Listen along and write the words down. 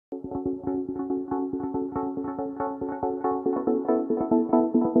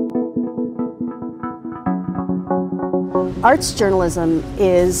Arts journalism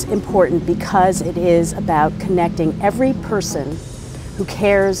is important because it is about connecting every person who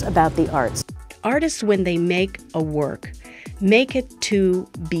cares about the arts. Artists, when they make a work, make it to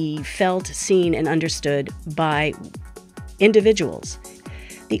be felt, seen, and understood by individuals.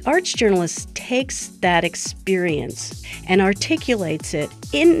 The arts journalist takes that experience and articulates it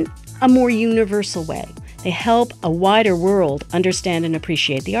in a more universal way. They help a wider world understand and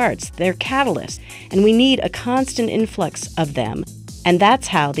appreciate the arts. They're catalysts, and we need a constant influx of them, and that's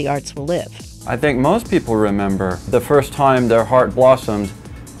how the arts will live. I think most people remember the first time their heart blossomed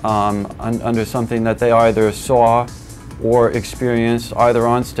under something that they either saw or experienced either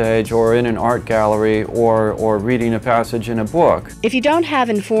on stage or in an art gallery or reading a passage in a book. If you don't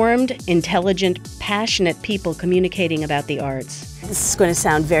have informed, intelligent, passionate people communicating about the arts, this is going to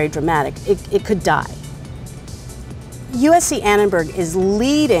sound very dramatic, it could die. USC Annenberg is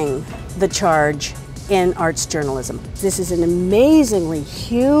leading the charge in arts journalism. This is an amazingly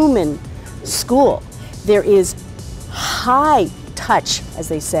human school. There is high touch, as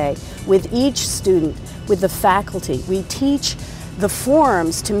they say, with each student, with the faculty. We teach the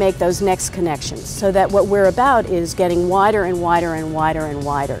forums to make those next connections so that what we're about is getting wider and wider and wider and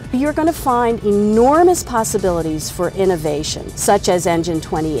wider. You're going to find enormous possibilities for innovation, such as Engine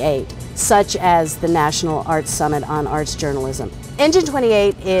 28, such as the National Arts Summit on Arts Journalism. Engine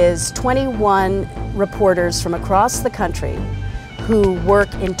 28 is 21 reporters from across the country who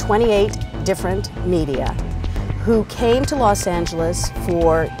work in 28 different media, who came to Los Angeles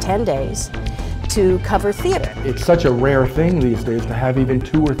for 10 days to cover theater. It's such a rare thing these days to have even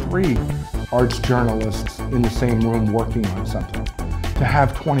 2 or 3 arts journalists in the same room working on something. To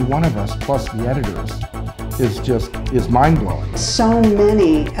have 21 of us plus the editors is mind-blowing. So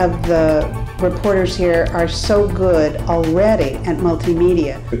many of the reporters here are so good already at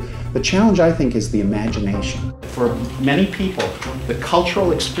multimedia. The challenge, I think, is the imagination. For many people, the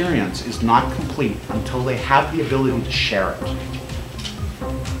cultural experience is not complete until they have the ability to share it.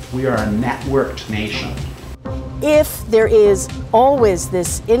 We are a networked nation. If there is always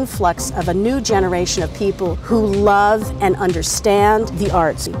this influx of a new generation of people who love and understand the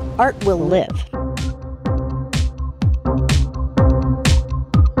arts, art will live.